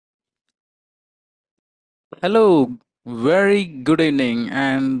Hello, very good evening,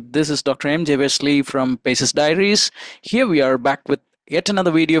 and this is Dr. MJ Wesley from Paces Diaries. Here we are back with yet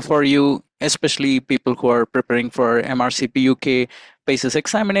another video for you, especially people who are preparing for MRCP UK Paces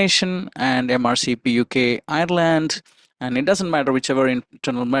examination and MRCP UK Ireland. And it doesn't matter whichever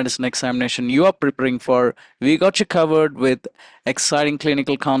internal medicine examination you are preparing for, we got you covered with exciting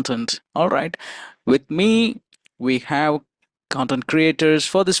clinical content. All right, with me, we have content creators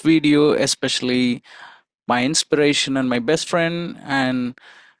for this video, especially my inspiration and my best friend, and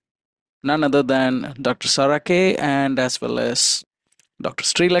none other than Dr. Sarake and as well as Dr.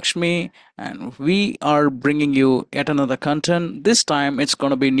 Sri Lakshmi, and we are bringing you yet another content. This time it's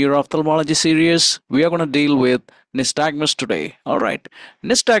going to be neuro-ophthalmology series. We are going to deal with nystagmus today. All right,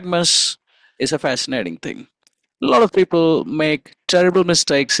 nystagmus is a fascinating thing. A lot of people make terrible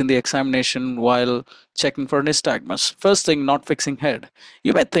mistakes in the examination while checking for nystagmus. First thing, not fixing head.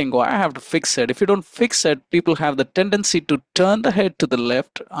 You may think, "Why I have to fix head?" If you don't fix head, people have the tendency to turn the head to the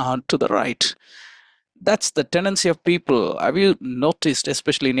left or to the right. That's the tendency of people. Have you noticed,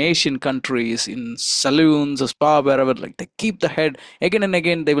 especially in Asian countries, in saloons or spa, wherever, like they keep the head again and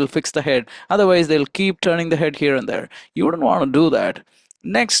again, they will fix the head. Otherwise, they'll keep turning the head here and there. You wouldn't want to do that.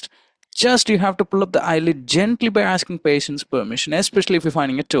 Next, just you have to pull up the eyelid gently by asking patients permission, especially if you're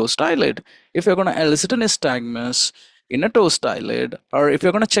finding a toast eyelid. If you're going to elicit a nystagmus in a toast eyelid, or if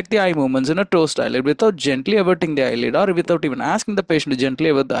you're going to check the eye movements in a toast eyelid without gently averting the eyelid, or without even asking the patient to gently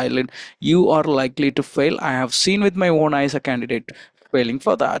avert the eyelid, you are likely to fail. I have seen with my own eyes a candidate failing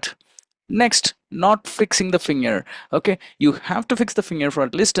for that. Next, not fixing the finger. Okay, you have to fix the finger for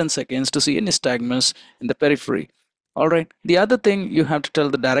at least 10 seconds to see a nystagmus in the periphery. All right, the other thing, you have to tell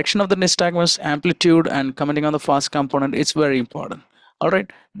the direction of the nystagmus, amplitude, and commenting on the fast component. It's very important. All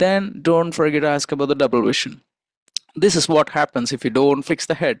right, then don't forget to ask about the double vision. This is what happens if you don't fix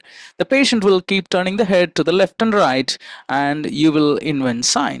the head. The patient will keep turning the head to the left and right, and you will invent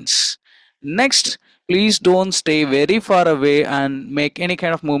signs. Next, please don't stay very far away and make any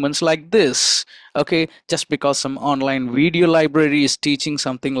kind of movements like this. Okay, just because some online video library is teaching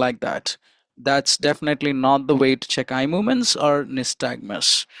something like that. That's definitely not the way to check eye movements or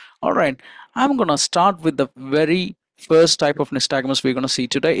nystagmus. All right, I'm gonna start with the very first type of nystagmus we're going to see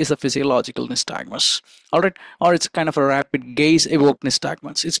today is a physiological nystagmus. All right, or it's kind of a rapid gaze evoked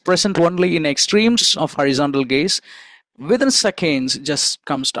nystagmus. It's present only in extremes of horizontal gaze. Within seconds, just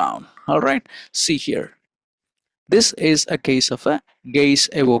comes down. All right, see here. This is a case of a gaze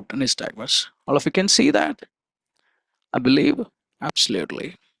evoked nystagmus. All of you can see that, I believe.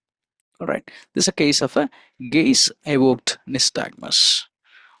 Absolutely. All right, this is a case of a gaze evoked nystagmus.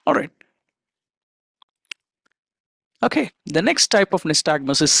 All right. Okay, the next type of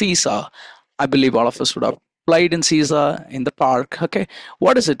nystagmus is seesaw. I believe all of us would have played in seesaw in the park. Okay,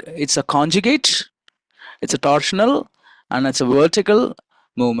 what is it? It's a conjugate, it's a torsional, and it's a vertical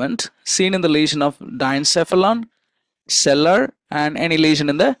movement seen in the lesion of diencephalon, cellar, and any lesion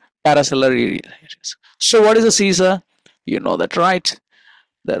in the paracellular areas. So, what is a seesaw? You know that, right?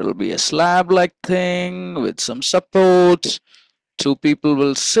 There will be a slab-like thing with some support. Two people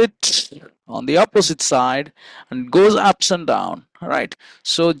will sit on the opposite side and it goes ups and down. All right,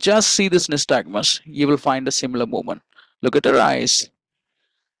 so just see this nystagmus, you will find a similar movement. Look at her eyes,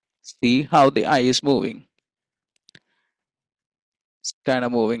 see how the eye is moving. It's kind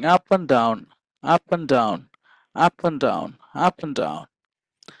of moving up and down, up and down, up and down, up and down.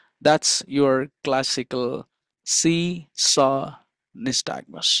 That's your classical seesaw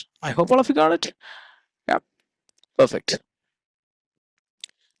nystagmus. I hope all of you got it. Yep, perfect.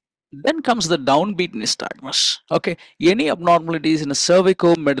 Then comes the downbeat nystagmus. Okay, any abnormalities in a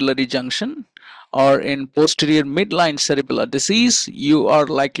cervico-medullary junction or in posterior midline cerebellar disease, you are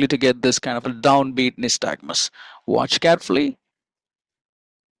likely to get this kind of a downbeat nystagmus. Watch carefully.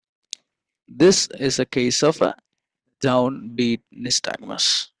 This is a case of a downbeat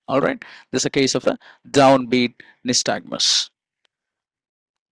nystagmus. All right, this is a case of a downbeat nystagmus.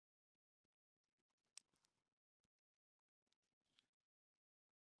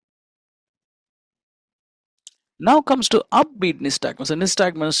 Now comes to upbeat nystagmus. A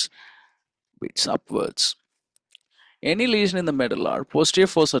nystagmus beats upwards. Any lesion in the medulla or posterior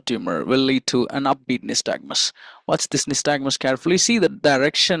fossa tumor will lead to an upbeat nystagmus. Watch this nystagmus carefully. See the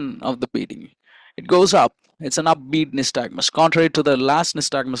direction of the beating. It goes up It's an upbeat nystagmus, contrary to the last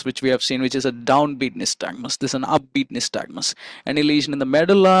nystagmus which we have seen, which is a downbeat nystagmus. This is an upbeat nystagmus. Any lesion in the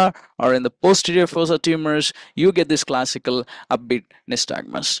medulla or in the posterior fossa tumors, you get this classical upbeat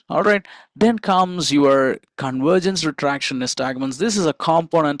nystagmus. All right. Then comes your convergence retraction nystagmus. This is a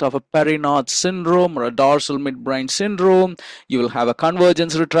component of a Perinaud syndrome or a dorsal midbrain syndrome. You will have a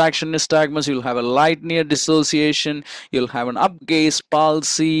convergence retraction nystagmus. You'll have a light near dissociation. You'll have an upgaze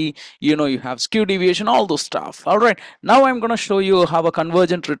palsy. You have skew deviation, all those stuff. All right. Now I'm going to show you how a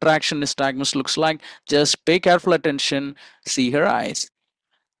convergent retraction nystagmus looks like. Just pay careful attention. See her eyes.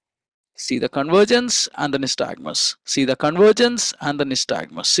 See the convergence and the nystagmus. See the convergence and the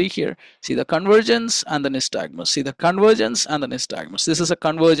nystagmus. See here. See the convergence and the nystagmus. See the convergence and the nystagmus. This is a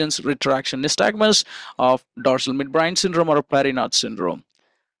convergence retraction nystagmus of dorsal midbrain syndrome or a Perinaud syndrome.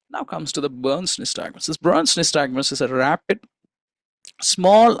 Now comes to the Burns nystagmus. This Burns nystagmus is a rapid,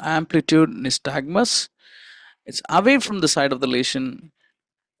 small amplitude nystagmus. It's away from the site of the lesion,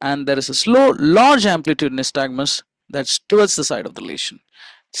 and there is a slow, large amplitude nystagmus that's towards the site of the lesion.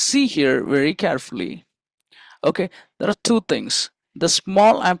 See here very carefully. Okay, there are two things. The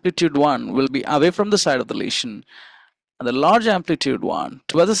small amplitude one will be away from the site of the lesion, and the large amplitude one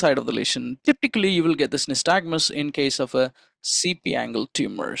towards the side of the lesion. Typically, you will get this nystagmus in case of a CP angle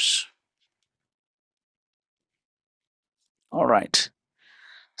tumors. All right.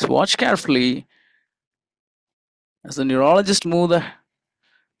 So watch carefully as the neurologist move the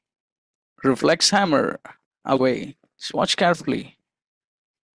reflex hammer away. Just watch carefully.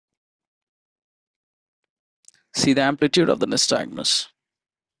 See the amplitude of the nystagmus.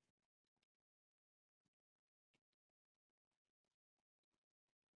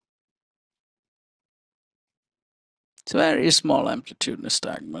 It's very small amplitude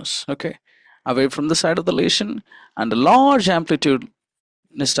nystagmus. Okay, away from the side of the lesion, and a large amplitude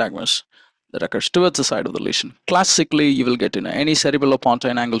nystagmus that occurs towards the side of the lesion. Classically, you will get in any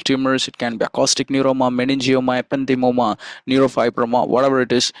cerebellopontine angle tumors. It can be acoustic neuroma, meningioma, ependymoma, neurofibroma, whatever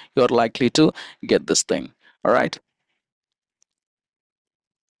it is, you're likely to get this thing. All right.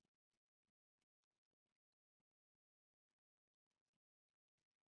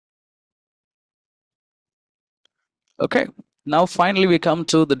 Okay. Now, finally, we come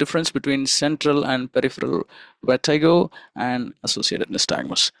to the difference between central and peripheral vertigo and associated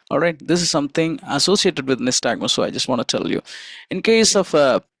nystagmus. All right, this is something associated with nystagmus, so I just want to tell you. In case of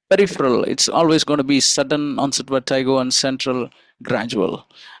peripheral, it's always going to be sudden onset vertigo, and central gradual.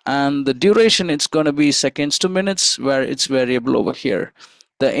 And the duration, it's going to be seconds to minutes, where it's variable over here.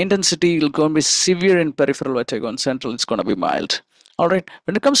 The intensity will going to be severe in peripheral vertigo, and central, it's going to be mild. All right,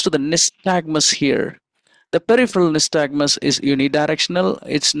 when it comes to the nystagmus here, the peripheral nystagmus is unidirectional.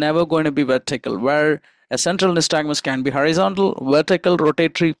 It's never going to be vertical, where a central nystagmus can be horizontal, vertical,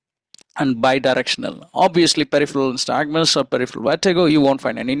 rotatory, and bidirectional. Obviously, peripheral nystagmus or peripheral vertigo, you won't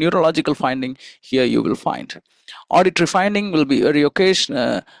find any neurological finding. Here you will find. Auditory finding will be very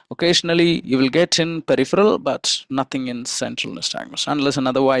occasionally you will get in peripheral, but nothing in central nystagmus, unless and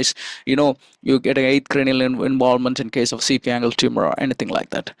otherwise, you get an eighth cranial involvement in case of CP angle tumor or anything like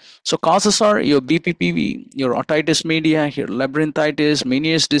that. So causes are your BPPV, your otitis media, your labyrinthitis,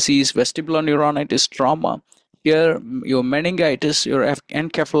 Meniere's disease, vestibular neuronitis, trauma. Here, your meningitis, your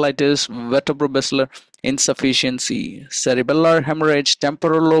encephalitis, vertebrobasilar insufficiency, cerebellar hemorrhage,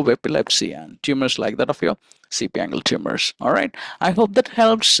 temporal lobe epilepsy, and tumors like that of your CP angle tumors. All right. I hope that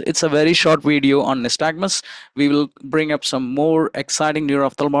helps. It's a very short video on nystagmus. We will bring up some more exciting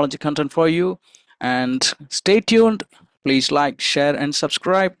neuro-ophthalmology content for you. And stay tuned. Please like, share, and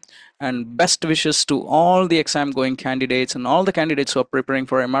subscribe. And best wishes to all the exam going candidates and all the candidates who are preparing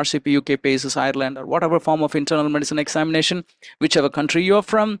for MRCP, UK, PACES, Ireland, or whatever form of internal medicine examination, whichever country you are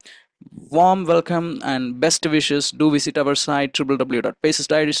from. Warm welcome and best wishes. Do visit our site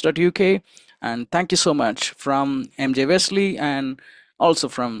www.pacesdiaries.uk. And thank you so much from MJ Wesley and also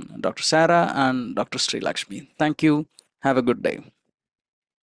from Dr. Sarah and Dr. Sri Lakshmi. Thank you. Have a good day.